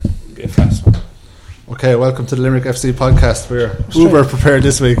be a fast one. Okay, welcome to the Limerick FC podcast. We're uber prepared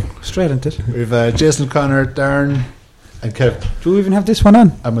this week. Straight into it. We've Jason Connor, Darren and Kev. Do we even have this one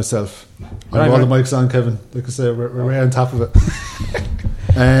on? And myself. I have all the mics on, Kevin. Like I say, we're way on top of it.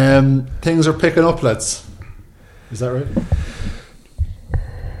 Things are picking up, lads. Is that right?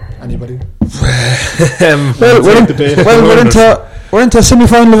 Anybody? We're into a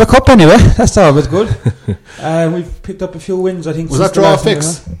semi-final of a cup anyway. That's always good. We've picked up a few wins, I think. Was that draw a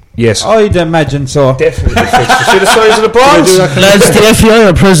fix? Yes, I'd imagine so. Definitely a fix. You see the size of the balls? Lads, the FEI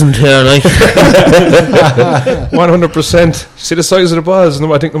are present here, like 100%. See the size of the balls?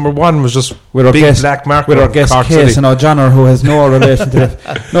 No, I think number one was just with our big guest, black marker with our guest Case and O'Johnner, who has no relation to it.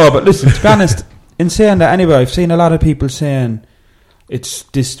 No, but listen, to be honest, in saying that anyway, I've seen a lot of people saying it's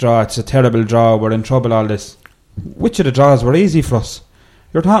this draw, it's a terrible draw, we're in trouble, all this. Which of the draws were easy for us?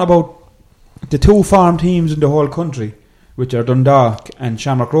 You're talking about the two farm teams in the whole country, which are Dundalk and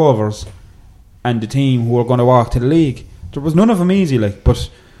Shamrock Rovers, and the team who are going to walk to the league. There was none of them easy, but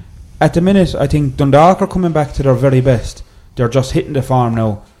at the minute I think Dundalk are coming back to their very best. They're just hitting the form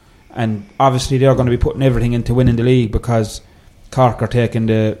now, and obviously they're going to be putting everything into winning the league because Cork are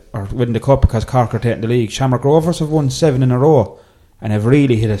winning the cup because Cork are taking the league. Shamrock Rovers have won 7 in a row and have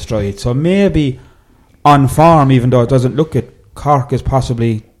really hit a stride. So maybe on form, even though it doesn't look it, Cork is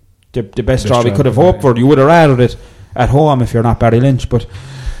possibly the best draw we could have hoped for. You would have rather it at home if you're not Barry Lynch, but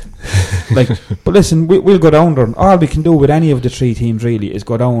but listen, we'll go down there. All we can do with any of the three teams really is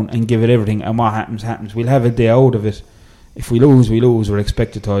go down and give it everything, and what happens. We'll have a day out of it. If we lose, we lose. We're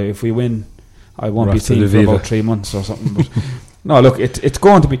expected to. If we win, I won't be seen for about 3 months or something. But no, look, it's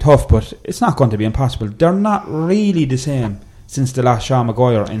going to be tough, but it's not going to be impossible. They're not really the same since the last Sean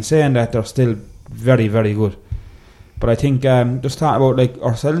Maguire. In saying that, they're still very, very good. But I think just talking about like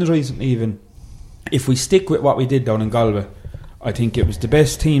ourselves recently, even if we stick with what we did down in Galway, I think it was the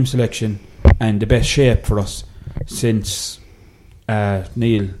best team selection and the best shape for us since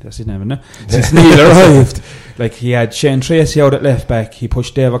Neil, that's his name, isn't it? Since Neil arrived. Like, he had Shane Tracy out at left back, he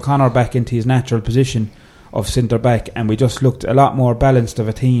pushed Dave O'Connor back into his natural position of centre back, and we just looked a lot more balanced of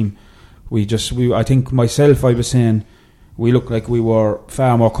a team. I think myself, I was saying we looked like we were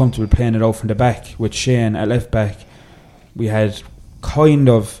far more comfortable playing it out from the back with Shane at left back. We had kind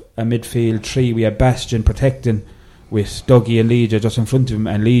of a midfield three. We had Bastion protecting with Dougie and Legia just in front of him,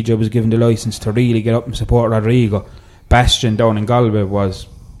 and Legia was given the licence to really get up and support Rodrigo. Bastion down in Galway was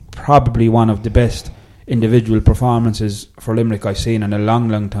probably one of the best individual performances for Limerick I've seen in a long,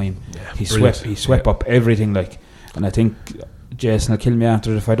 long time. Yeah, he swept up everything, and I think Jason will kill me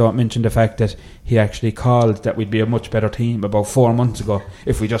after it if I don't mention the fact that he actually called that we'd be a much better team about 4 months ago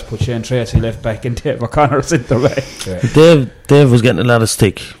if we just put Shane Tracy left back and Dave O'Connor centre back. Yeah. Dave was getting a lot of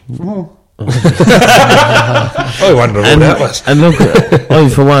stick. I wonder what that was. And look, I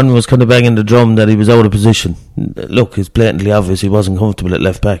for one was kind of banging the drum that he was out of position. Look, it's blatantly obvious he wasn't comfortable at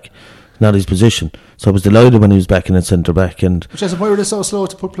left back, not his position. So I was delighted when he was back in at centre back. And why were they so slow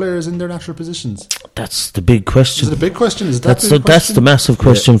to put players in their natural positions? That's the big question. Is it a big question? That's the massive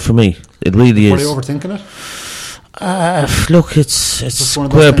question for me. It really is. Are they overthinking it? Look, it's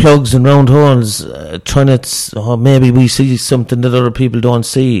square plugs and round holes. Maybe we see something that other people don't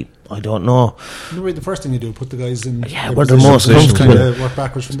see. I don't know. The first thing you do, put the guys in. Yeah, where they're most comfortable. Work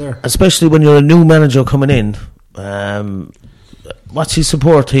backwards from there. Especially when you're a new manager coming in. What's his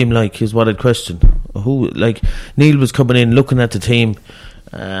support team like? Is what I'd question. Neil was coming in, looking at the team.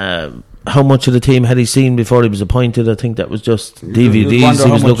 How much of the team had he seen before he was appointed? I think that was just DVDs he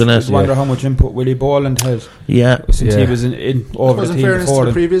was looking at. I wonder how much input Willie Boland had. Yeah, since he was in over the team fairness before. To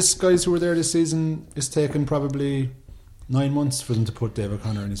the previous guys who were there this season, it's taken probably 9 months for them to put Dave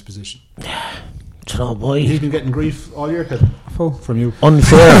O'Connor in his position. Do you know why? He's been getting grief all year, Kevin. From you.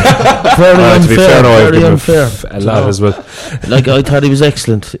 Unfair. Very unfair. To be fair, very unfair. A lot as well. I thought he was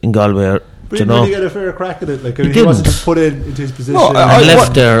excellent in Galway. But he didn't really get a fair crack at it. He wasn't just put into his position. No,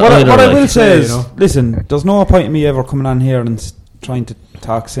 left there. What I will say is, listen, there's no point in me ever coming on here and trying to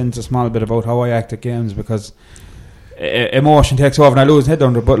talk sense a small bit about how I act at games, because emotion takes over and I lose head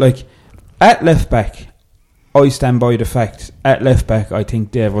under. But at left back, I stand by the fact, at left back I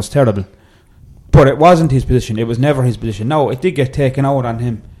think Dave was terrible, but it wasn't his position. It was never his position. No, it did get taken out on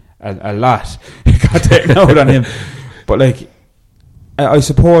him a lot. It got taken out on him, but I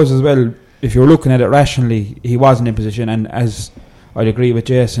suppose as well, if you're looking at it rationally, he wasn't in position, and as I'd agree with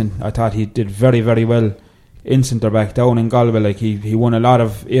Jason, I thought he did very, very well in centre back down in Galway. He won a lot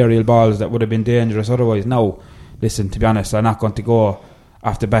of aerial balls that would have been dangerous otherwise. Now, listen, to be honest, I'm not going to go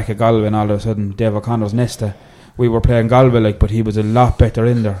off the back of Galway and all of a sudden Dave O'Connor's Nesta. We were playing Galway but he was a lot better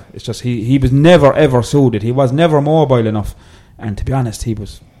in there. It's just he was never ever suited. He was never mobile enough, and to be honest, he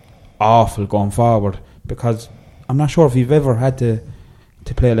was awful going forward, because I'm not sure if we've ever had to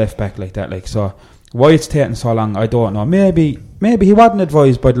play left back like that. Like, so why it's taking so long, I don't know. Maybe he wasn't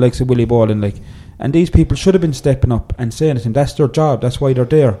advised by the likes of Willie Bolin, like, and these people should have been stepping up and saying to him, that's their job, that's why they're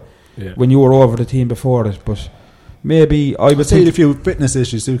there. When you were over the team before it. But maybe I would think a few fitness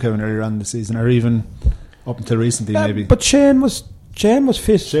issues too, Kevin, earlier on in the season, or even up until recently, maybe. But Shane was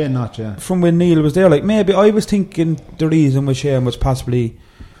fit. Shane not, yeah. From when Neil was there, like, maybe I was thinking the reason with Shane was possibly,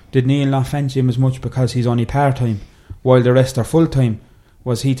 did Neil not fancy him as much because he's only part-time while the rest are full-time?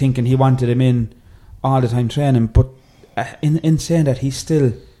 Was he thinking he wanted him in all the time training? But in saying that, he's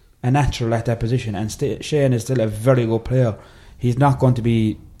still a natural at that position, and Shane is still a very good player. He's not going to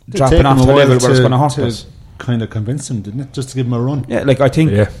be dropping off to the level where it's going to hurt us. Kind of convince him, didn't it? Just to give him a run. Yeah, like I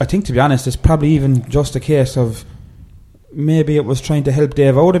think to be honest, it's probably even just a case of maybe it was trying to help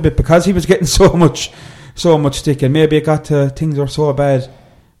Dave out a bit, because he was getting so much stick, and maybe it got to things were so bad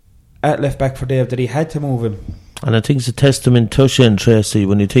at left back for Dave that he had to move him. And I think it's a testament to Shane Tracy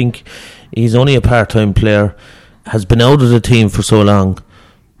when you think he's only a part-time player, has been out of the team for so long,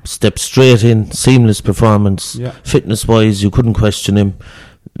 stepped straight in, seamless performance, fitness-wise you couldn't question him,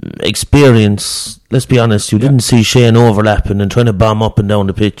 experience, let's be honest, you didn't see Shane overlapping and trying to bomb up and down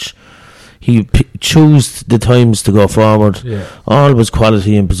the pitch. He chose the times to go forward, always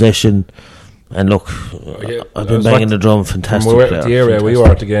quality in possession. And look, I've been banging the drum. Fantastic player. The area we were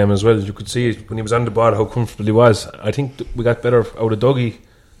at the game as well, you could see when he was on the ball how comfortable he was. I think we got better out of Dougie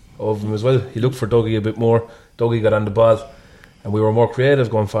of him as well. He looked for Dougie a bit more. Dougie got on the ball, and we were more creative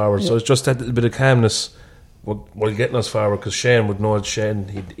going forward. So it's just that little bit of calmness while getting us forward, because Shane would know Shane,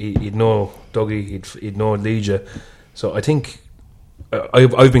 he'd know Dougie, he'd know Legia. So I think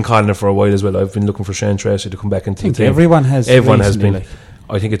I've been calling it for a while as well. I've been looking for Shane Tracy to come back into the team. Everyone has been. Like.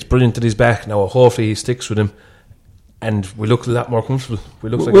 I think it's brilliant that he's back now. Hopefully he sticks with him, and we look a lot more comfortable. We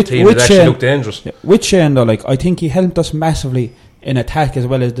look like a team that actually look dangerous. With Shane though, like, I think he helped us massively in attack as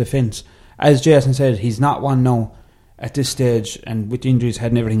well as defence. As Jason said, he's not one now at this stage, and with injuries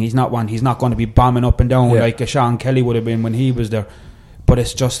head and everything, he's not going to be bombing up and down like a Sean Kelly would have been when he was there. But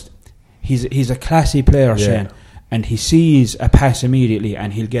it's just he's a classy player, Shane, and he sees a pass immediately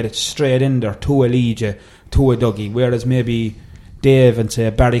and he'll get it straight in there to a Legia, to a Dougie, whereas maybe Dave and say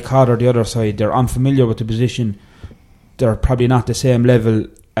Barry Cotter the other side, they're unfamiliar with the position, they're probably not the same level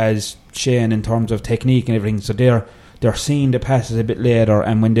as Shane in terms of technique and everything, so they're seeing the passes a bit later,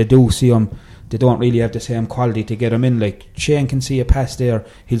 and when they do see them, they don't really have the same quality to get them in. Like, Shane can see a pass there,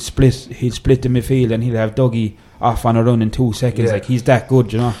 he'll split the midfield and he'll have Dougie off on a run in 2 seconds. Like, he's that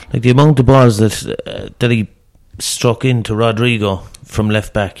good, you know. Like the amount of balls that he struck into Rodrigo from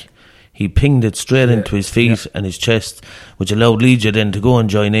left back, he pinged it straight into his feet and his chest, which allowed Legia then to go and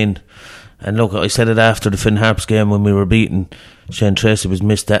join in. And look, I said it after the Finn Harps game when we were beaten, Shane Tracy was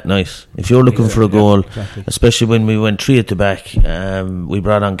missed that night. If you're looking for a goal, especially when we went 3 at the back, we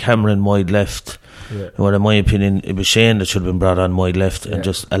brought on Cameron wide left. Well, in my opinion, it was Shane that should have been brought on wide left and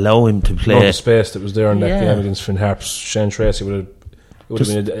just allow him to play. The space that was there in that game against Finn Harps, Shane Tracy would have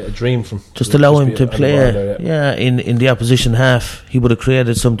been a dream from. Just allow him to play. In the opposition half, he would have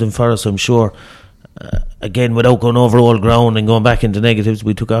created something for us, I'm sure. Again, without going over old ground and going back into negatives,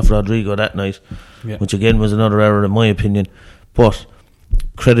 we took off Rodrigo that night, which again was another error in my opinion. But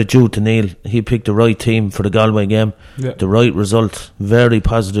credit due to Neil, he picked the right team for the Galway game, the right result, very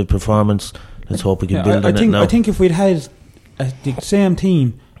positive performance. Let's hope we can build on it now. I think if we'd had the same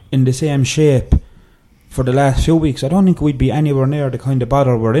team in the same shape for the last few weeks, I don't think we'd be anywhere near the kind of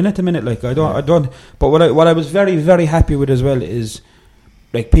bother we're in at the minute. Like, I don't. But what I was very, very happy with as well is,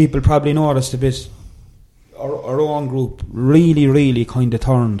 like, people probably noticed a bit. Our own group really, really kind of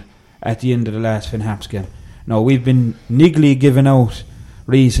turned at the end of the last Finn Harps game. Now, we've been niggly given out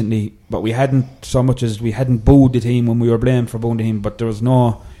recently, but we hadn't so much as we hadn't booed the team when we were blamed for booing the team, but there was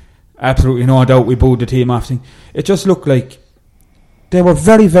absolutely no doubt we booed the team after. It just looked like they were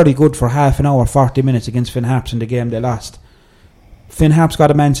very, very good for half an hour, 40 minutes against Finn Harps in the game they lost. Finn Harps got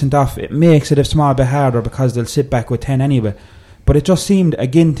a man sent off. It makes it a small bit harder because they'll sit back with 10 anyway. But it just seemed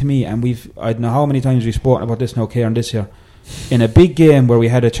again to me, and I don't know how many times we've spoken about this now, Kieran, this year, in a big game where we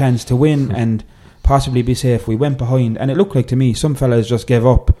had a chance to win and possibly be safe, we went behind, and it looked like to me some fellas just gave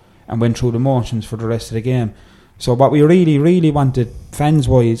up and went through the motions for the rest of the game. So what we really, really wanted, fans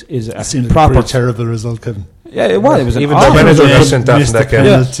wise, is a proper a terrible result, Kevin. Yeah, it was. It was even their manager got sent off in that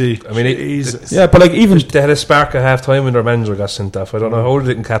game. I mean, but like, even they had a spark at half time when their manager got sent off. I don't know how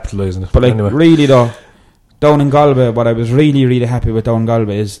they didn't capitalise on it. But like, anyway, really though, down in Galway, what I was really, really happy with down in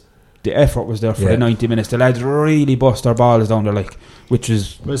Galway is the effort was there for the 90 minutes. The lads really bust their balls down there, like, which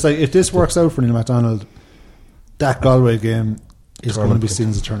is. But it's like, if this works out for Neil MacDonald, that Galway game, is going to be seen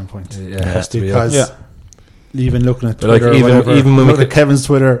as a turning point. Yeah, it has to be. Because even looking at Twitter, even when we look at Kevin's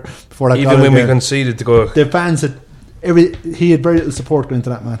Twitter before that, even when we conceded to go, the fans had he had very little support going into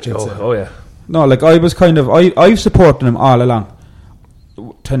that match. Oh yeah. No, like I was kind of I've supported him all along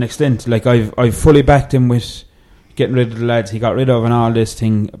to an extent. Like I've fully backed him with getting rid of the lads he got rid of and all this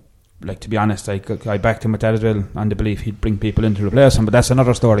thing. Like, to be honest, I backed him with that as well, on the belief he'd bring people in to replace him, but that's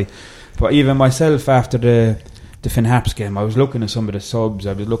another story. But even myself, after the Finn Harps game, I was looking at some of the subs,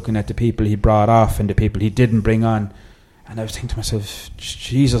 I was looking at the people he brought off and the people he didn't bring on, and I was thinking to myself,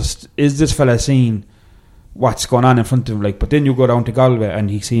 Jesus, is this fella seeing what's going on in front of him? Like, but then you go down to Galway and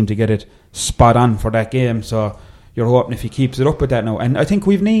he seemed to get it spot on for that game, so you're hoping if he keeps it up with that now. And I think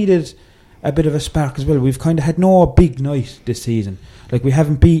we've needed a bit of a spark as well. We've kind of had no big night this season. Like, we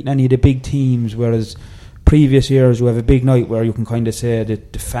haven't beaten any of the big teams, whereas previous years we have a big night where you can kind of say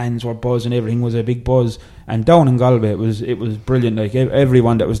that the fans were buzzing, everything was a big buzz. And down in Galway, it was brilliant. Like,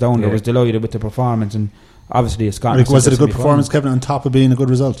 everyone that was down there was delighted with the performance, and obviously it's got. Was it a good performance, Kevin, on top of being a good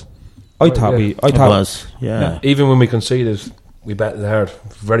result? I thought it was. Yeah. Even when we conceded, we battled hard,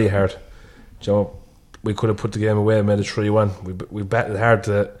 very hard. You know, we could have put the game away and made it 3-1. We battled hard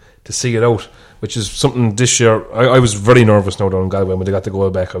to see it out, which is something this year. I was very nervous now down in Galway when they got the goal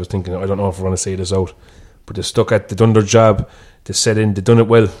back. I was thinking, I don't know if we're going to see this out, but they stuck at, they done their job, they set in, they done it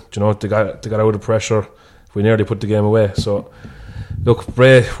well. You know, they got out of pressure. We nearly put the game away. So look,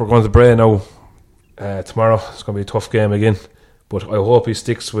 Bray, we're going to Bray now tomorrow. It's going to be a tough game again, but I hope he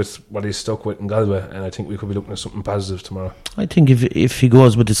sticks with what he's stuck with in Galway, and I think we could be looking at something positive tomorrow. I think if he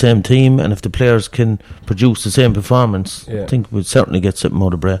goes with the same team and if the players can produce the same performance, I think we'd certainly get something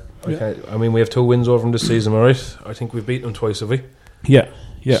out of Bray. I mean, we have 2 wins over him this season, alright? I think we've beaten them twice, have we? Yeah.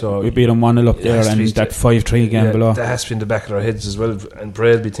 So we beat them 1-0 up there, and that 5-3 game below. That has to be in the back of our heads as well, and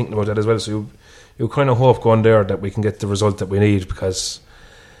Bray will be thinking about that as well. So you kind of hope going there that we can get the result that we need, because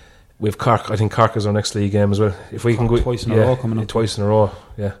we've Cork. I think Cork is our next league game as well. If we can go twice in a row coming up. Twice in a row,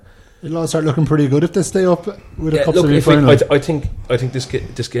 yeah. It'll all start looking pretty good if they stay up with a cup semi-final. I think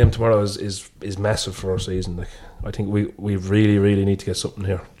this game tomorrow is massive for our season. Like, I think we really need to get something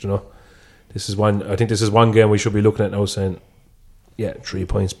here. Do you know, this is one game we should be looking at now, saying, 3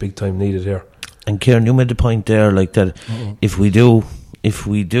 points, big time needed here. And Kieran, you made the point there, like that. If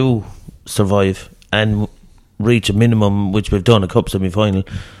we do survive and reach a minimum, which we've done, a cup semi-final.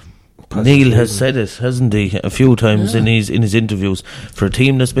 Neil has said it, hasn't he, a few times in his interviews. For a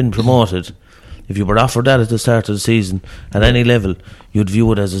team that's been promoted, if you were offered that at the start of the season at any level, you'd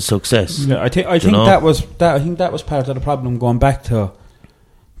view it as a success. Yeah, I think that was part of the problem going back to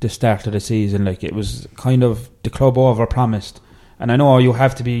the start of the season. Like, it was kind of the club over-promised, and I know you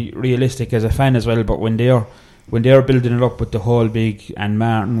have to be realistic as a fan as well. But when they're building it up with the whole big, and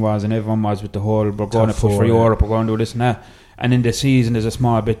Martin was and everyone was with the whole, we're going to push for Europe, we're going to do this and that. And in the season is a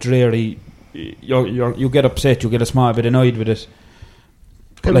small bit dreary. You get upset, you get a small bit annoyed with it.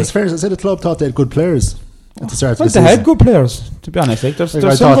 Well, it's fair to say the club thought they had good players at the start of the season. They had good players, to be honest. Like, there's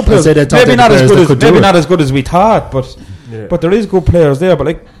some good players. Maybe not as good as we thought, but there is good players there. But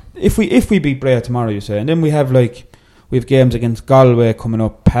like, if we beat Bray tomorrow, you say, and then we have games against Galway coming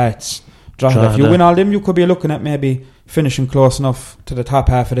up, Pats, Drogheda. If you win all them, you could be looking at maybe finishing close enough to the top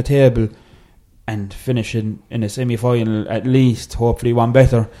half of the table and finishing in a semi-final at least, hopefully one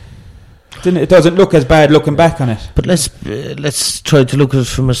better. Then it doesn't look as bad looking back on it. But let's try to look at it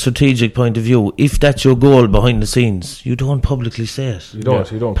from a strategic point of view. If that's your goal behind the scenes, you don't publicly say it. You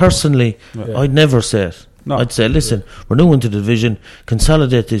don't. Personally, I'd never say it. No. I'd say, listen, we're new into the division,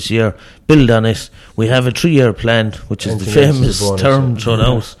 consolidate this year, build on it. We have a 3-year plan, which is the famous term thrown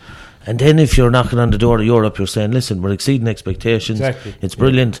out. And then if you're knocking on the door of Europe, you're saying, listen, we're exceeding expectations. Exactly. It's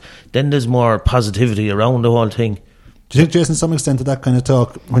brilliant. Then there's more positivity around the whole thing. Do you think, Jason, to some extent to that kind of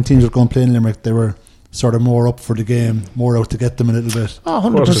talk, when teams were going to play in Limerick, they were sort of more up for the game, more out to get them a little bit?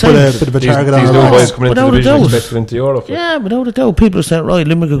 100%. Bit of a target these on new our boys coming into the division expected into Europe. Yeah, without a doubt. People are saying, right,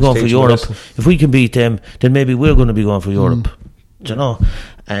 Limerick are going for Europe. If we can beat them, then maybe we're going to be going for Europe. Do you know?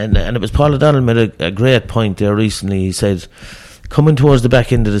 And it was Paul O'Donnell made a great point there recently. He said, coming towards the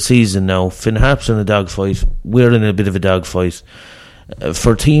back end of the season now, Finn Harps in a dogfight, we're in a bit of a dogfight.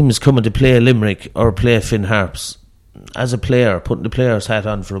 For teams coming to play Limerick or play Finn Harps, as a player, putting the player's hat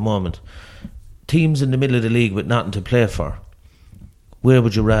on for a moment, teams in the middle of the league with nothing to play for, where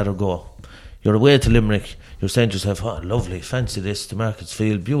would you rather go? You're away to Limerick, you're saying to yourself, oh lovely, fancy this, the Markets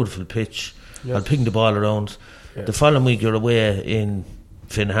Field, beautiful pitch, I'll ping the ball around. The following week you're away in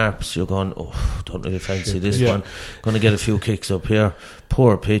Finn Harps, you're going, oh, don't really fancy this one, going to get a few kicks up here,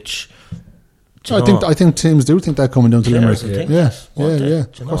 poor pitch. I think teams do think that coming down to Limerick.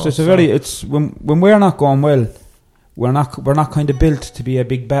 Of course, it's when we're not going well, we're not kind of built to be a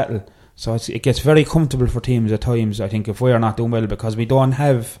big battle. So it gets very comfortable for teams at times, I think, if we are not doing well, because we don't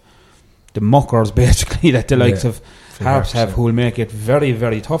have the muckers, basically, that the likes of Harps have, who will make it very,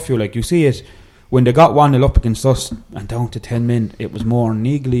 very tough for you. Like, you see it, when they got 1-0 up against us and down to 10 men, it was more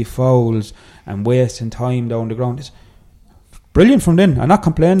niggly fouls and wasting time down the ground. It's brilliant from then. I'm not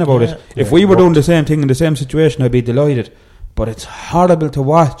complaining about it. If we were doing the same thing in the same situation, I'd be delighted. But it's horrible to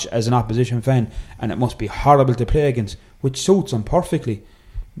watch as an opposition fan, and it must be horrible to play against, which suits them perfectly.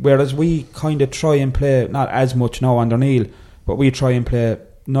 Whereas we kind of try and play, not as much now under Neil, but we try and play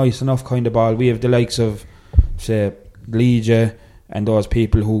nice enough kind of ball. We have the likes of, say, Legia and those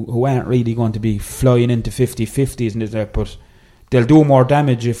people who aren't really going to be flying into 50-50s and that, but they'll do more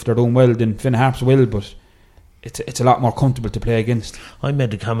damage if they're doing well than Finn Harps will, but it's a lot more comfortable to play against. I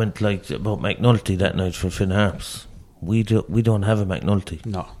made a comment like about McNulty that night for Finn Harps. We don't have a McNulty.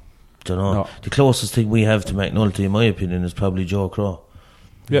 No. Do you know? The closest thing we have to McNulty, in my opinion, is probably Joe Crow.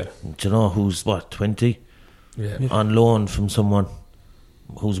 Yeah. Do you know who's 20? Yeah. On loan from someone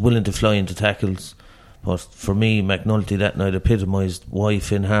who's willing to fly into tackles. But for me, McNulty that night epitomised why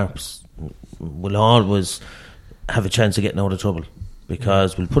Finn Harps will always have a chance of getting out of trouble,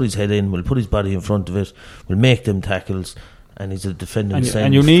 because we'll put his head in, we'll put his body in front of it, we'll make them tackles, and he's a defending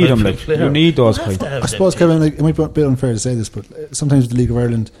and you need him, like, you need those kind. I suppose, Kevin, like, it might be a bit unfair to say this, but sometimes the League of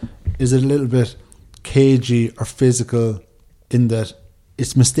Ireland is a little bit cagey or physical in that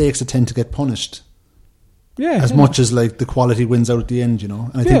it's mistakes that tend to get punished. As much as like the quality wins out at the end, you know.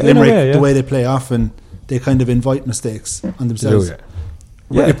 And I think Limerick, the way they play, often they kind of invite mistakes on themselves.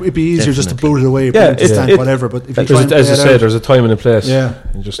 It'd be easier just to boot it away, whatever. But if you try and as you say, there's a time and a place.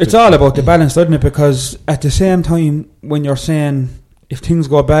 It's all about the balance, doesn't it? Because at the same time, when you're saying if things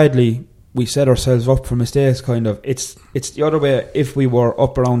go badly, we set ourselves up for mistakes. Kind of, it's the other way. If we were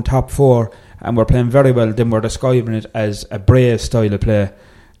up around top 4 and we're playing very well, then we're describing it as a brave style of play.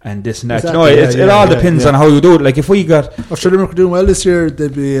 And this and that. Exactly, it all depends on how you do it. Like, if we got, I'm sure Limerick were doing well this year,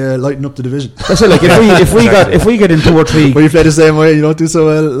 they'd be lighting up the division. That's it. Like, if we get in 2 or 3, when you play the same way, you don't do so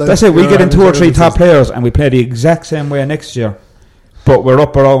well. Like, that's it. We get in 2 or 3 top players, and we play the exact same way next year, but we're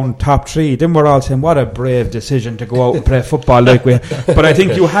up around top 3. Then we're all saying, "What a brave decision to go out and play football like we." But I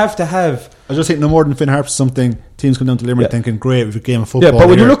think you have to have. I just think no more than Finn Harps something. Teams come down to Limerick thinking, "Great, we've a game of football." Yeah, but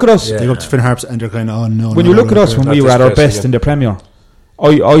when you look at us, they go up to Finn Harps and they're kind of, "Oh no." When you look at us when we were at our best in the Premier.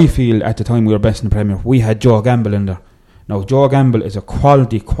 I feel at the time we were best in the Premier, we had Joe Gamble in there. Now, Joe Gamble is a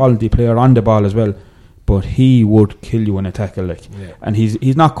quality player on the ball as well, but he would kill you in a tackle, like. And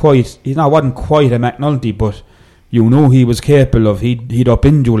wasn't quite a McNulty, but you know he was capable of he'd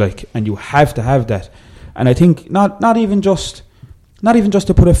upend you, like, and you have to have that. And I think not even just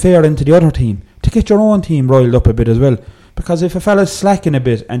to put a fear into the other team, to get your own team riled up a bit as well, because if a fella's slacking a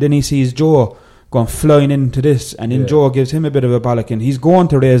bit and then he sees Joe going flying into this, and then Joe gives him a bit of a bollock, and he's going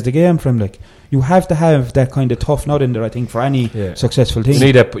to raise the game for him. Like, you have to have that kind of tough nut in there, I think, for any successful team.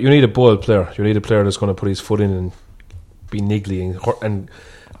 You need a bold player. You need a player that's going to put his foot in and be niggly, and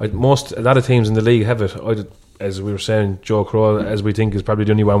a lot of teams in the league have it. As we were saying, Joe Crow, as we think, is probably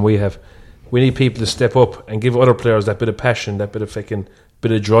the only one we have. We need people to step up and give other players that bit of passion, that bit of fucking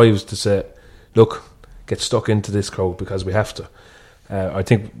bit of drives to say, look, get stuck into this crowd because we have to. I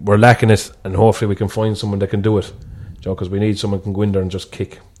think we're lacking it, and hopefully we can find someone that can do it. Because we need someone who can go in there and just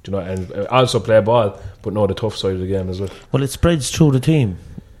kick, and also play ball, but know the tough side of the game as well. Well, it spreads through the team.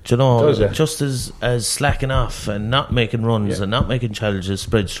 Just as slacking off and not making runs and not making challenges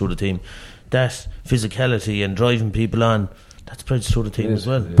spreads through the team. That physicality and driving people on, that spreads through the team as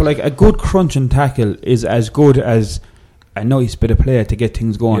well. But like, a good crunching tackle is as good as a nice bit of play to get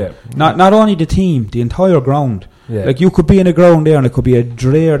things going. Not only the team, the entire ground. Like, you could be in a ground there and it could be a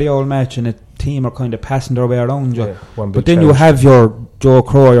dreary old match and a team are kind of passing their way around you, but then you have your Joe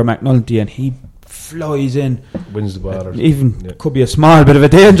Crow or your McNulty and he flies in, wins the ball, could be a small bit of a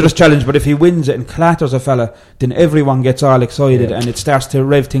dangerous challenge, but if he wins it and clatters a fella, then everyone gets all excited and it starts to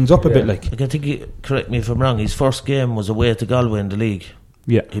rev things up a bit. Like, I think, correct me if I'm wrong, his first game was away to Galway in the league.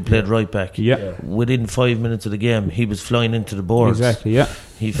 He played right back. Within 5 minutes of the game, he was flying into the boards. Exactly.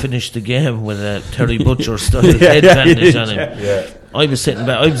 He finished the game with a Terry Butcher style head bandage on him. I was sitting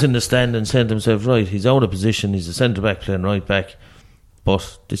back. I was in the stand and saying to myself, right, he's out of position. He's a centre back playing right back,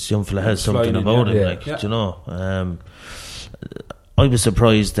 but this young fella has something about him. You know. I was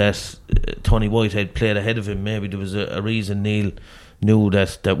surprised that Tony Whitehead played ahead of him. Maybe there was a reason Neil knew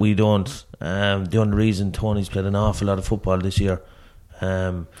that we don't. The only reason Tony's played an awful lot of football this year.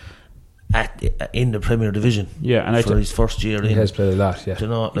 In the Premier Division, and for his first year he has played a lot. You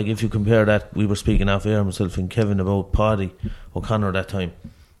know, like, if you compare that, we were speaking off air, myself and Kevin, about Paddy O'Connor that time.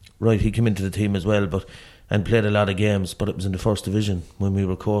 Right, he came into the team as well, but and played a lot of games, but it was in the first division when we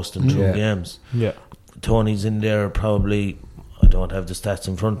were coasting through games. Yeah. Tony's in there probably, I don't have the stats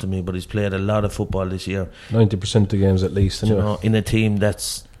in front of me, but he's played a lot of football this year. 90% of the games at least, anyway. You know, in a team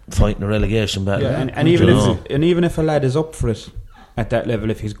that's fighting a relegation battle. Yeah, and even if a lad is up for it at that level,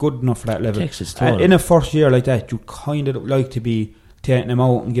 if he's good enough for that level, in a first year like that, you kind of like to be taking him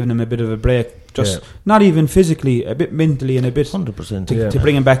out and giving him a bit of a break, just not even physically, a bit mentally and a bit 100% to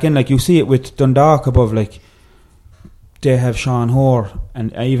bring him back in. Like you see it with Dundalk above, like they have Sean Hoare,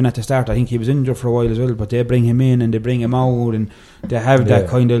 and even at the start I think he was injured for a while as well, but they bring him in and they bring him out, and they have that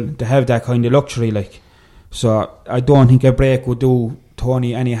kind of luxury. Like, so I don't think a break would do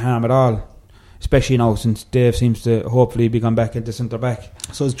Tony any harm at all, especially now since Dave seems to hopefully be gone back into centre back.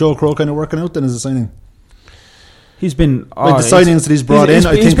 So is Joe Crow kind of working out then as a signing? He's been the signings that he's brought in,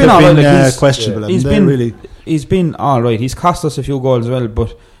 I think, have been questionable. He's been all right. He's cost us a few goals as well,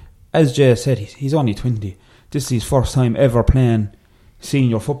 but as Jay said, he's only 20. This is his first time ever playing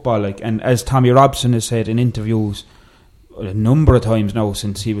senior football. Like, and as Tommy Robson has said in interviews a number of times now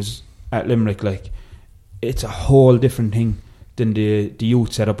since he was at Limerick, like, it's a whole different thing than the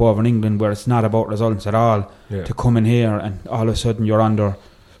youth set up over in England, where it's not about results at all. To come in here and all of a sudden you're under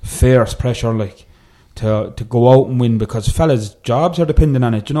fierce pressure, like, to go out and win, because fellas' jobs are dependent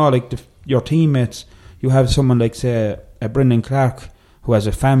on it. You know, like your teammates, you have someone like, say, a Brendan Clark, who has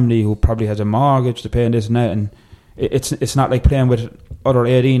a family, who probably has a mortgage to pay and this and that, and it's not like playing with other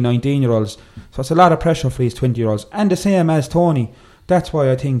 18, 19 year olds. So it's a lot of pressure for these 20 year olds, and the same as Tony. That's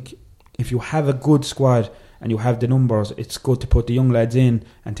why I think if you have a good squad and you have the numbers, it's good to put the young lads in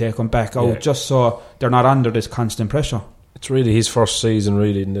and take them back out, just so they're not under this constant pressure. It's really his first season,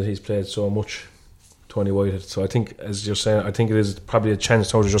 really, and that he's played so much, Tony Whitehead. So I think, as you're saying, I think it is probably a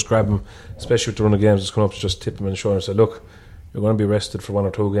chance now to just grab him, especially with the run of games that's coming up, to just tip him in the shoulder and say, look, you're going to be rested for 1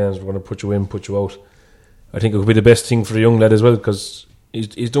 or 2 games, we're going to put you in, put you out. I think it could be the best thing for the young lad as well, because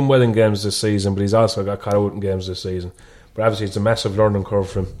he's done well in games this season, but he's also got caught out in games this season. But obviously it's a massive learning curve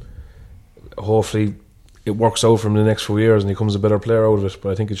for him. Hopefully it works out for him in the next few years and he becomes a better player out of it.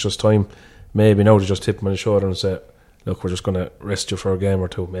 But I think it's just time maybe now to just tip him on the shoulder and say, look, we're just going to rest you for a game or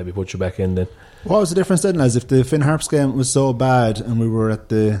 2, maybe put you back in then. What was the difference then, as if the Finn Harps game was so bad and we were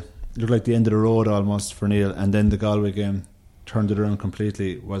at it looked like the end of the road almost for Neil, and then the Galway game turned it around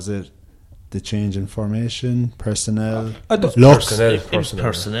completely? Was it the change in formation, personnel,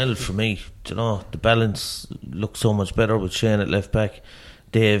 personnel for me? Do you know, the balance looked so much better with Shane at left back,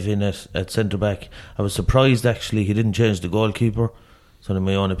 Dave in at centre back. I was surprised actually he didn't change the goalkeeper. So in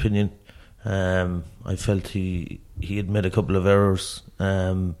my own opinion, I felt he had made a couple of errors,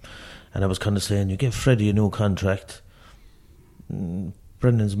 and I was kind of saying, you give Freddie a new contract.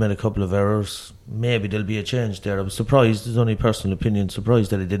 Brendan's made a couple of errors, maybe there'll be a change there. I was surprised, it's only personal opinion,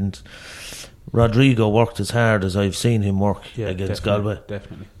 surprised that he didn't. Rodrigo worked as hard as I've seen him work against Galway.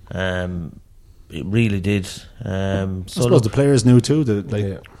 Definitely. It really did. I suppose the players knew too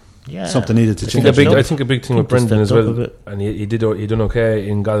that something needed to change. I think a big thing with Brendan as well, and he done okay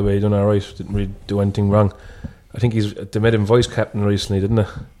in Galway. He done alright. Didn't really do anything wrong. I think they made him vice captain recently, didn't they?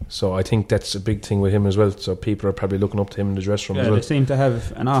 So I think that's a big thing with him as well. So people are probably looking up to him in the dressing room as well. They seem to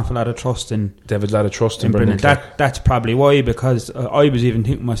have an awful lot of trust in. They have a lot of trust in Brendan. That's probably why, because I was even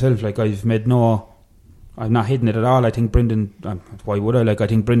thinking myself, like, I've not hidden it at all. I think Brendan. Why would I? Like, I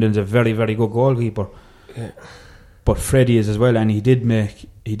think Brendan's a very, very good goalkeeper. Yeah. But Freddie is as well, and he did make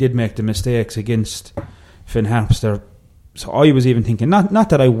the mistakes against Finn Harps there. So I was even thinking, not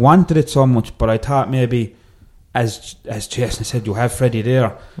that I wanted it so much, but I thought maybe, as Jason said, you have Freddie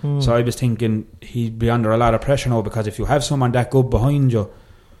there. So I was thinking he'd be under a lot of pressure now, because if you have someone that good behind you,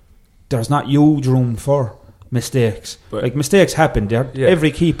 there's not huge room for mistakes. But like, mistakes happen.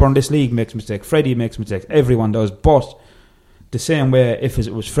 Every keeper in this league makes mistakes. Freddie makes mistakes. Everyone does. But the same way, if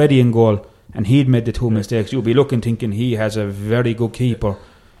it was Freddie in goal and he'd made the 2 mistakes, you'll be looking thinking he has a very good keeper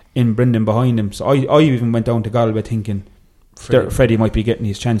in Brendan behind him. So I even went down to Galway thinking Freddie might be getting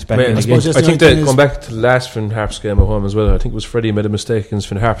his chance back in again. I think that going back to the last Finn Harps game at home as well, I think it was Freddie made a mistake against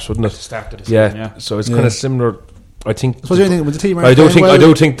Finn Harps, wasn't it? At the start of the season, so it's kind of similar. I think. What do you think with the team? I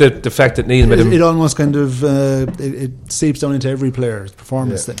do think that the fact that Neil made him, it almost kind of it seeps down into every player's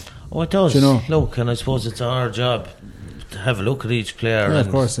performance thing. Oh, it does. You know? Look, and I suppose it's our job to have a look at each player. Yeah,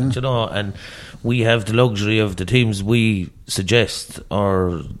 of course. Yeah. You know, and we have the luxury of the teams we suggest,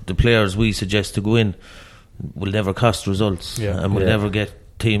 or the players we suggest to go in, will never cost results, and will never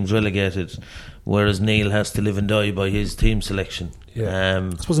get teams relegated. Whereas Neil has to live and die by his team selection. I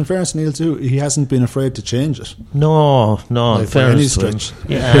suppose in fairness to Neil too, he hasn't been afraid to change it. No, in fairness to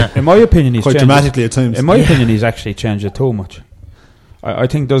him. In my opinion, he's quite dramatically at times. In my opinion, he's actually changed it too much. I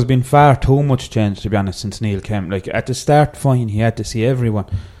think there's been far too much change, to be honest, since Neil came. Like at the start, fine, he had to see everyone,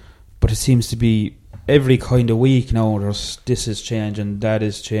 but it seems to be every kind of week now. There's this is changing, that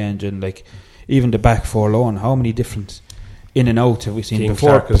is changing. Like even the back four alone, how many different in and out have we seen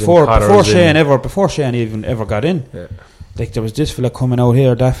before Shane even ever got in? Yeah. Like there was this fella coming out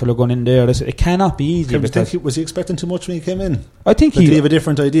here, that fella going in there. It cannot be easy. Was he expecting too much when he came in? I think did he have a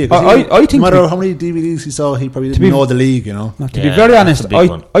different idea? I think no matter how many DVDs he saw, he probably didn't know the league. You know. To be very honest,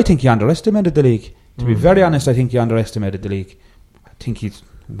 I think he underestimated the league. To be very honest, I think he underestimated the league. I think he's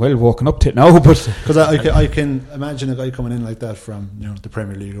well woken up to it now, but because I can imagine a guy coming in like that from the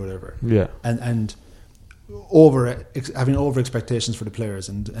Premier League or whatever. Yeah, and having over expectations for the players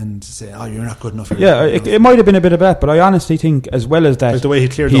and saying, "Oh, you're not good enough." It might have been a bit of that, but I honestly think, as well as that, like the way he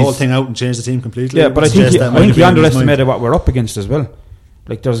cleared the whole thing out and changed the team completely. Yeah, but I think he underestimated what we're up against as well.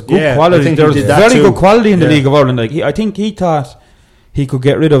 Like there's good quality. There's very good quality in the League of Ireland. Like I think he thought he could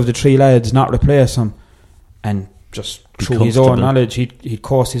get rid of the three lads, not replace them, and just through his own knowledge, he'd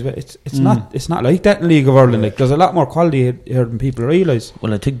course his way. It's not like that in League of Ireland. Like there's a lot more quality here than people realise.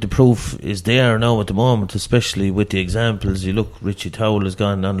 Well, I think the proof is there now at the moment, especially with the examples. You look, Richie Towell has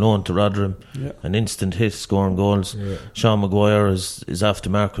gone on loan to Rotherham, an instant hit, scoring goals. Sean Maguire is off the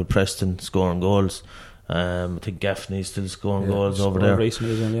mark with Preston, scoring goals. I think Gaffney's still scoring goals over there.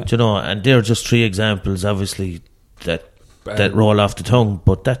 Recently, Do you know, and they're just three examples, obviously, that roll off the tongue,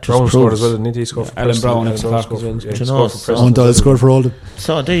 but that just Brown proves. scored as well, didn't he? Scored for Alan Brown and scored for Owen Doyle scored for Oldham.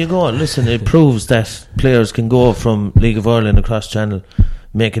 So there you go. Listen, it proves that players can go from League of Ireland across channel,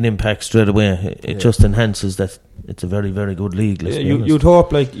 make an impact straight away. It just enhances that it's a very, very good league. You'd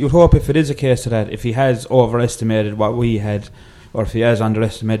hope if it is a case of that, if he has overestimated what we had, or if he has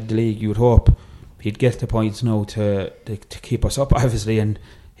underestimated the league, you'd hope he'd get the points now to keep us up, obviously, and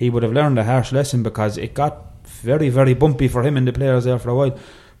he would have learned a harsh lesson, because it got very, very bumpy for him and the players there for a while.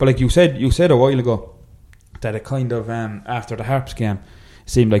 But like you said a while ago, that it kind of after the Harps game, it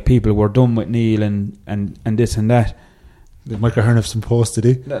seemed like people were done with Neil and this and that. Did Michael Hearn have some posts, did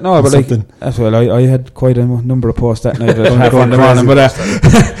he? No, but like as well, I had quite a number of posts that night at half on the morning.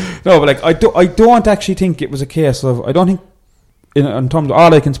 But no, but like I don't actually think it was a case of. I don't think in terms of,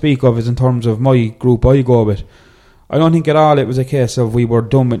 all I can speak of is in terms of my group I go with. I don't think at all it was a case of we were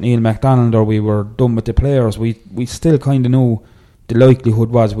done with Neil MacDonald or we were done with the players. We still kind of knew the likelihood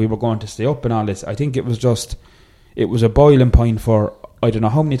was we were going to stay up and all this. I think it was a boiling point for, I don't know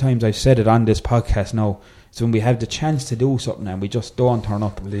how many times I've said it on this podcast now. So when we have the chance to do something and we just don't turn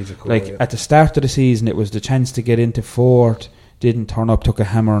up. At the start of the season, it was the chance to get into fourth, didn't turn up, took a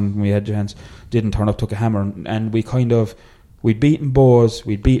hammer, and we had the chance, didn't turn up, took a hammer, and we'd beaten Bows,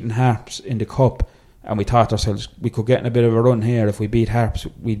 we'd beaten Harps in the Cup. And we thought ourselves we could get in a bit of a run here. If we beat Harps,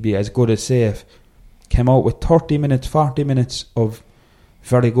 we'd be as good as safe. Came out with 30 minutes, 40 minutes of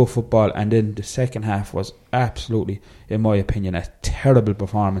very good football, and then the second half was absolutely, in my opinion, a terrible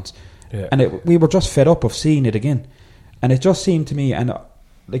performance. And we were just fed up of seeing it again. And it just seemed to me, and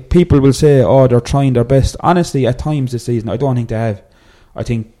like people will say, oh, they're trying their best. Honestly, at times this season, I don't think they have. I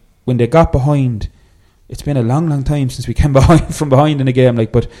think when they got behind, it's been a long, long time since we came from behind in a game.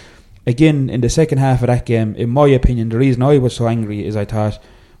 But again, in the second half of that game, in my opinion, the reason I was so angry is I thought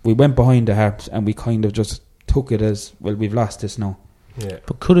we went behind the Harps and we kind of just took it as, well, we've lost this now. Yeah.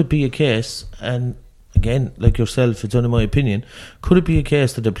 But could it be a case, and again, like yourself, it's only my opinion, could it be a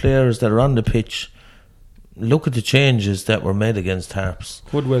case that the players that are on the pitch look at the changes that were made against Harps?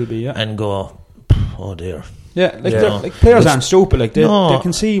 Could well be, yeah. And go, oh dear. Yeah, like players aren't stupid. Like they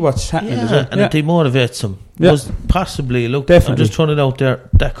can see what's happening. Yeah, and it demotivates them. Yeah. Was possibly, look, definitely. I'm just throwing it out there,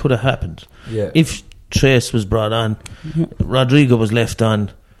 that could have happened. Yeah. If Trace was brought on, Rodrigo was left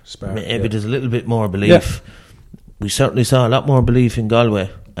on, maybe there's a little bit more belief. Yeah. We certainly saw a lot more belief in Galway.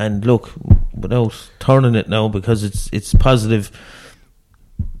 And look, without turning it now, because it's positive,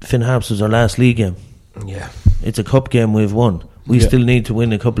 Finn Harps was our last league game. Yeah. It's a cup game we've won. We still need to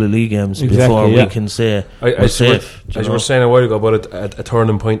win a couple of league games before we can say we're safe. As you were saying a while ago about a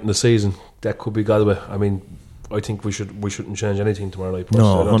turning point in the season, that could be Galway. I mean, I think we shouldn't change anything tomorrow night.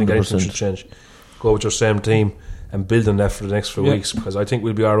 No, I don't 100%. think anything should change. Go with your same team and build on that for the next few weeks, because I think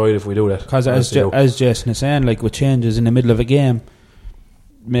we'll be alright if we do that. Because as Jason is saying, like with changes in the middle of a game,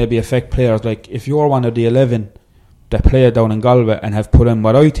 maybe affect players. Like if you're one of the 11 that play down in Galway and have put in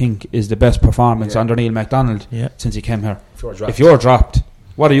what I think is the best performance under Neil MacDonald since he came here. If you're dropped,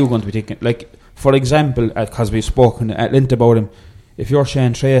 what are you going to be thinking? Like, for example, because we've spoken at length about him, if you're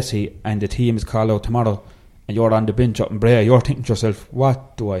Shane Tracy and the team is called out tomorrow and you're on the bench up in Bray, you're thinking to yourself,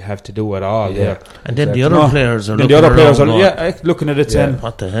 what do I have to do at all there? And then the other players are looking at it saying,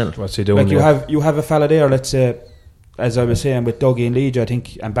 what the hell? What's he doing? Like you have a fella there, let's say, as I was saying with Dougie and Legia, I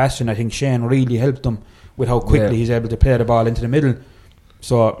think, and Bastion, I think Shane really helped them with how quickly he's able to play the ball into the middle.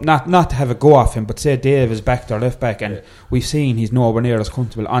 So not to have a go off him, but say Dave is back there, left back, and we've seen he's nowhere near as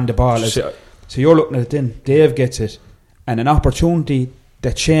comfortable on the ball as. So you're looking at it then, Dave gets it, and an opportunity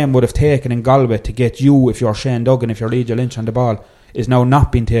that Shane would have taken in Galway to get you, if you're Shane Duggan, if you're Legia Lynch on the ball, is now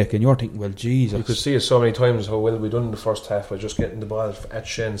not being taken. You're thinking, well, Jesus. You could see it so many times how well we done in the first half by just getting the ball at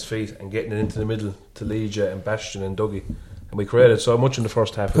Shane's feet and getting it into the middle to Legia and Bastion and Dougie. And we created so much in the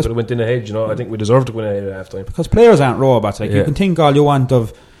first half because it went in ahead, I think we deserved to win ahead at half time. Because players aren't robots. You can think all you want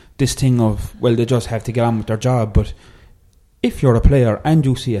of this thing of, well, they just have to get on with their job, but if you're a player and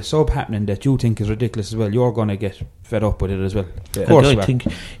you see a sub happening that you think is ridiculous as well, you're going to get fed up with it as well. Of course, I think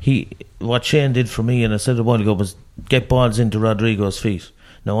what Shane did for me, and I said a while ago, was get balls into Rodrigo's feet.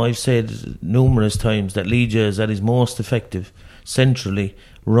 Now, I've said numerous times that Legia is at his most effective centrally,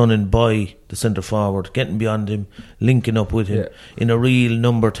 running by the centre forward, getting beyond him, linking up with him in a real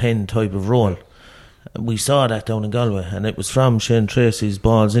number 10 type of role. We saw that down in Galway, and it was from Shane Tracy's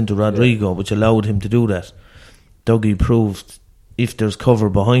balls into Rodrigo which allowed him to do that. Dougie proved, if there's cover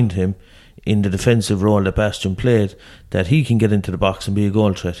behind him in the defensive role that Bastion played, that he can get into the box and be a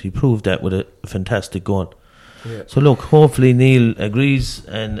goal threat. He proved that with a fantastic goal. So look, hopefully Neil agrees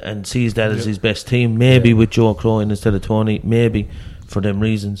and sees that as his best team, maybe with Joe Crowan instead of Tony, maybe for them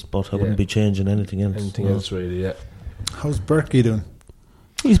reasons, but I wouldn't be changing anything else. Really. How's Berkey doing?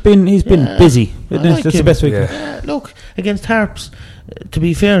 He's been busy. That's the best we can. Look, against Harps, to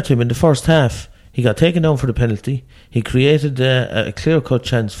be fair to him, in the first half he got taken down for the penalty. He created a clear-cut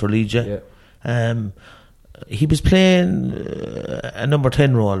chance for Legia. He was playing a number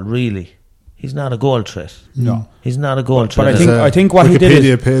 10 role, really. He's not a goal threat. No, he's not a goal threat. But I think what he did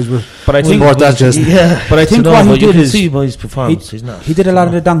is, but I think what he did is, see by his performance, he's not. He did a lot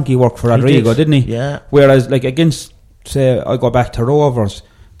of the donkey work for Rodrigo, didn't he? Yeah. Whereas, like against, say, I go back to Rovers,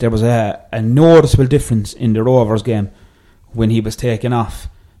 there was a noticeable difference in the Rovers game when he was taken off,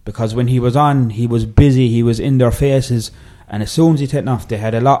 because when he was on, he was busy, he was in their faces, and as soon as he taken off, they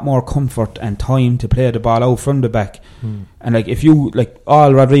had a lot more comfort and time to play the ball out from the back. And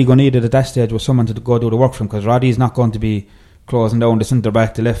all Rodrigo needed at that stage was someone to go do the work for him, because Roddy's not going to be closing down the centre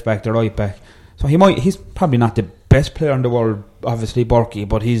back, the left back, the right back. So he's probably not the best player in the world, obviously, Berkey,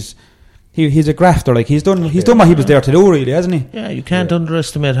 but he's a grafter. Like he's done what he was there to do, really, hasn't he? Yeah, you can't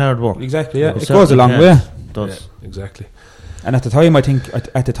underestimate hard work. Exactly. Yeah, it goes a long way. It does. Yeah, exactly. And at the time, I think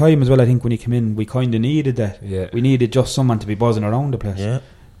as well, I think when he came in, we kind of needed that. Yeah. We needed just someone to be buzzing around the place. Yeah.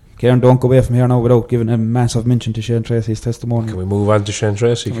 Kieran, don't go away from here now without giving a massive mention to Shane Tracy's testimonial. Can we move on to Shane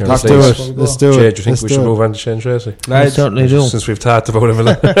Tracy? Let's do it. Let's do it. Do you think we should move on to Shane Tracy? I certainly do. Since we've talked about him a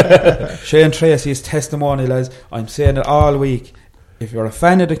lot. Shane Tracy's testimonial, lads. I'm saying it all week. If you're a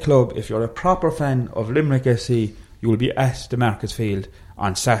fan of the club, if you're a proper fan of Limerick FC, you will be at the Marcus Field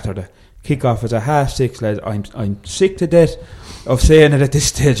on Saturday. Kick-off is at 6:30, lads. I'm sick to death of saying it at this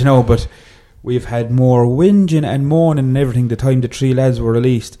stage now, but we've had more whinging and moaning and everything the time the three lads were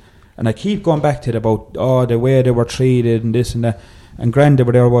released, and I keep going back to it about the way they were treated and this and that, and grand they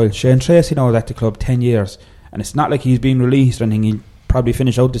were there a while. Shane Tracy now is at the club 10 years, and it's not like he's been released or anything. He'll probably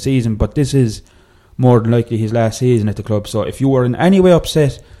finish out the season, but this is more than likely his last season at the club. So if you were in any way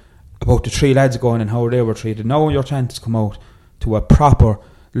upset about the three lads going and how they were treated, now your chance to come out to a proper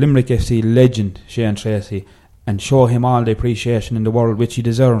Limerick FC legend, Shane Tracy, and show him all the appreciation in the world which he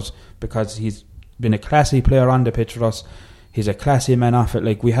deserves, because he's been a classy player on the pitch for us. He's a classy man off it.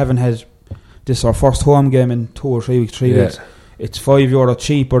 Like, we haven't had this our first home game in 2 or 3 weeks, 3 weeks. It's €5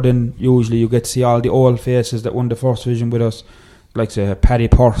 cheaper than usually. You get to see all the old faces that won the first division with us, like say Paddy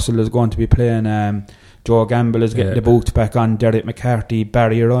Purcell is going to be playing, Joe Gamble is getting the boots back on, Derek McCarthy,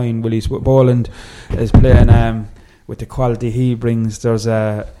 Barry Ryan, Willie Boland is playing with the quality he brings. There's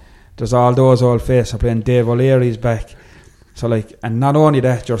all those old faces are playing. Dave O'Leary's back. So and not only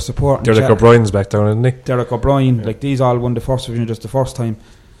that, you're supporting Derek O'Brien's back down, isn't he? Derek O'Brien, these all won the first division just the first time.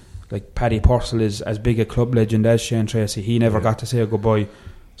 Like Paddy Purcell is as big a club legend as Shane Tracy. He never got to say goodbye.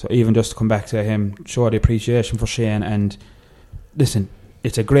 So even just to come back to him, show the appreciation for Shane. And listen,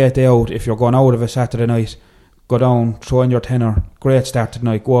 it's a great day out. If you're going out of a Saturday night, go down, throw in your tenner. Great start to the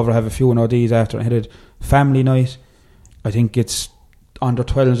night. Go over, have a few NODs after and hit it. Family night. I think it's under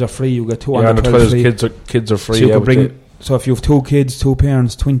 12s are free. You get 2 under 12s free. Kids are free. So, you could bring, so if you have 2 kids, 2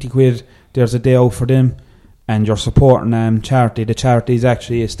 parents, 20 quid, there's a day out for them, and you're supporting charity. The charity is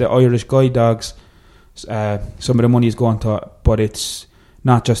actually, it's the Irish Guide Dogs. Some of the money is going to it, but it's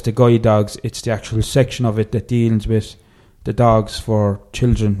not just the guide dogs, it's the actual section of it that deals with the dogs for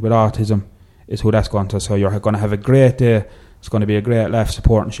children with autism is who that's going to. So you're going to have a great day it's going to be a great laugh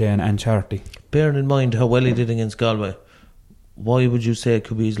supporting Shane and charity. Bearing in mind how well he did against Galway, why would you say it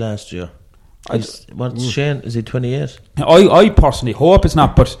could be his last year? What's Shane? Is he 28? I personally hope it's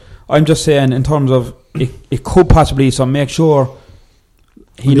not, but I'm just saying in terms of it could possibly. So make sure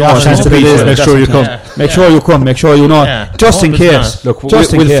he knows. Make sure you come. Make sure you come. Make sure you know. Yeah, just in case. Look, we'll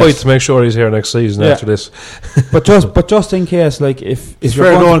fight to make sure he's here next season after this. but just in case, like if it's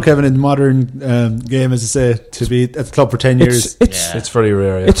very known, Kevin, in the modern game, as I say, to be at the club for 10 years. It's very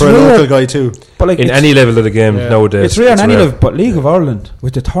rare. It's for a local guy too. But like in any level of the game nowadays, it's rare in any level. But League of Ireland,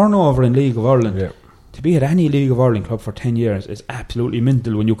 with the turnover in League of Ireland, to be at any League of Ireland club for 10 years is absolutely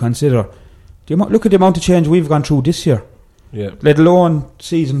mental when you consider. Look at the amount of change we've gone through this year. Yeah. Let alone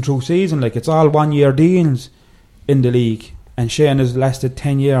season through season, like it's all 1 year deals in the league, and Shane has lasted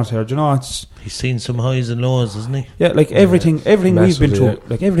 10 years here. Do you know, he's seen some highs and lows, hasn't he? Yeah, like everything we've been through,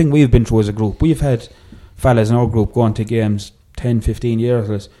 like everything we've been through as a group. We've had fellas in our group going to games 10, 15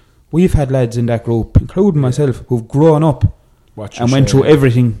 years. We've had lads in that group, including myself, who've grown up and went through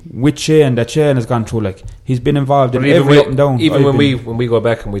everything with Shane that Shane has gone through. Like he's been involved in every up and down. Even when we go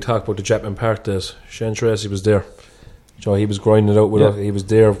back and we talk about the Chapman Park days, Shane Tracy was there. So he was grinding it out with us. He was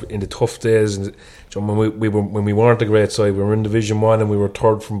there in the tough days. And when we weren't a great side, we were in Division 1 and we were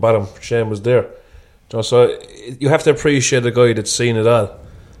third from bottom. Shane was there. So you have to appreciate a guy that's seen it all.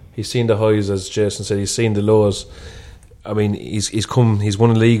 He's seen the highs, as Jason said. He's seen the lows. I mean, he's won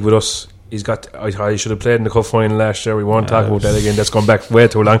a league with us. He's got. I should have played in the cup final last year. We won't talk about that again. That's gone back way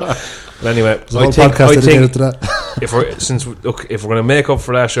too long. But anyway, I think if we're going to make up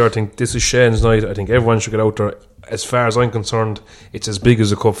for last year, I think this is Shane's night. I think everyone should get out there. As far as I'm concerned, it's as big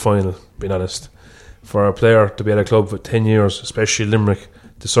as a cup final, being honest. For a player to be at a club for 10 years, especially Limerick,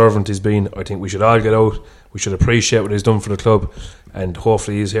 the servant he's been, I think we should all get out. We should appreciate what he's done for the club, and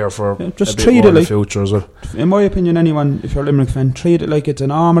hopefully he's here for just a bit more in the future as well. In my opinion, anyone, if you're a Limerick fan, treat it like it's a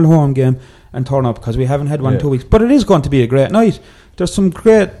normal home game and turn up, because we haven't had one in 2 weeks. But it is going to be a great night. There's some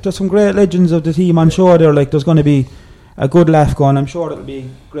great legends of the team on show there. Like there's going to be a good laugh going. I'm sure it'll be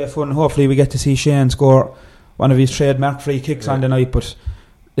great fun. Hopefully we get to see Shane score one of his trademark free kicks on the night. But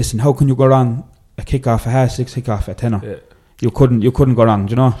listen, how can you go wrong? A kick off, a half-6 kick off, a tenner. Yeah. You couldn't go wrong,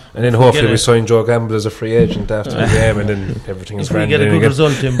 do you know? And then hopefully we sign Joe Gamble as a free agent after the game, and then everything is grand. If we get a good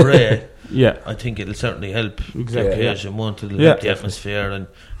result in Bray, yeah, I think it'll certainly help. Exactly. It'll help the atmosphere, and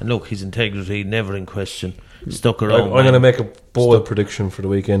look, his integrity never in question. Stuck around. I'm going to make a bold prediction for the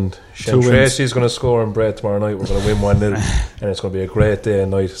weekend. Shane Tracy's going to score in Bray tomorrow night. We're going to win 1-0, and it's going to be a great day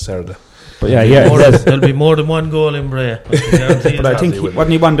and night Saturday. But there'll be more than one goal in Bray. But I think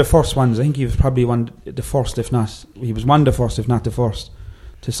when he won the first ones, I think he was probably one the first, if not the first,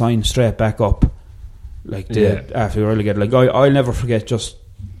 to sign straight back up. Like after we relegated. Like I'll never forget. Just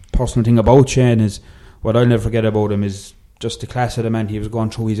personal thing about Shane is what I'll never forget about him is just the class of the man. He was going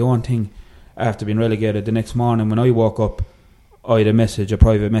through his own thing after being relegated. The next morning when I woke up, I had a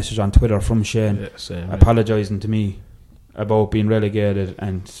private message on Twitter from Shane apologising to me about being relegated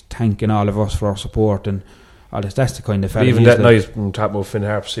and thanking all of us for our support and all this. That's the kind of fella. Even that night, when talking about Finn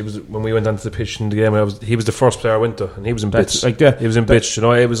Harps, when we went onto the pitch in the game, he was the first player I went to, and he was in bits. Like that. He was in bits. You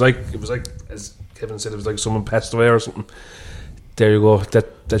know, it was like as Kevin said, it was like someone passed away or something. There you go.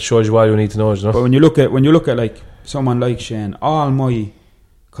 That shows you all you need to know. You know. But when you look at like someone like Shane, all my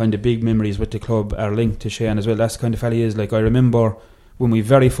kind of big memories with the club are linked to Shane as well. That's the kind of fella he is. Like I remember when we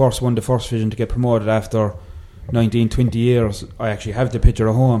very first won the first division to get promoted after 19-20 years. I actually have the picture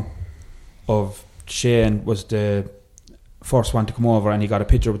at home of Shane was the first one to come over, and he got a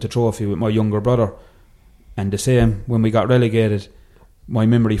picture with the trophy with my younger brother. And the same when we got relegated, my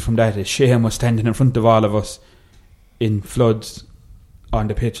memory from that is Shane was standing in front of all of us in floods on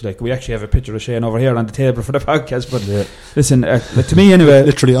the pitch. Like we actually have a picture of Shane over here on the table for the podcast. But listen, to me anyway,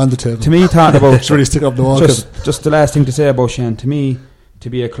 literally on the table. To me, talking about it's really stick up the wall. Just the last thing to say about Shane, to me, to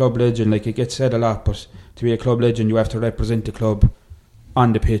be a club legend, like it gets said a lot, but to be a club legend, you have to represent the club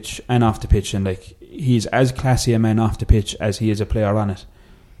on the pitch and off the pitch, and like he's as classy a man off the pitch as he is a player on it.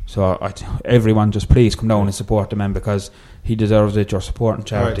 So everyone just please come down and support the man, because he deserves it. Your support and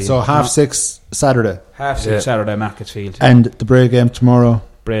charity. Right, so 6:30 Saturday. 6:30 Saturday, Marketsfield. And the Bray game tomorrow.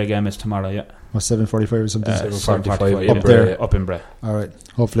 Bray game is tomorrow, yeah. Or 7:45 or something. 7:45 up in Bray. All right.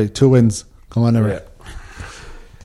 Hopefully 2 wins. Come on, Limerick.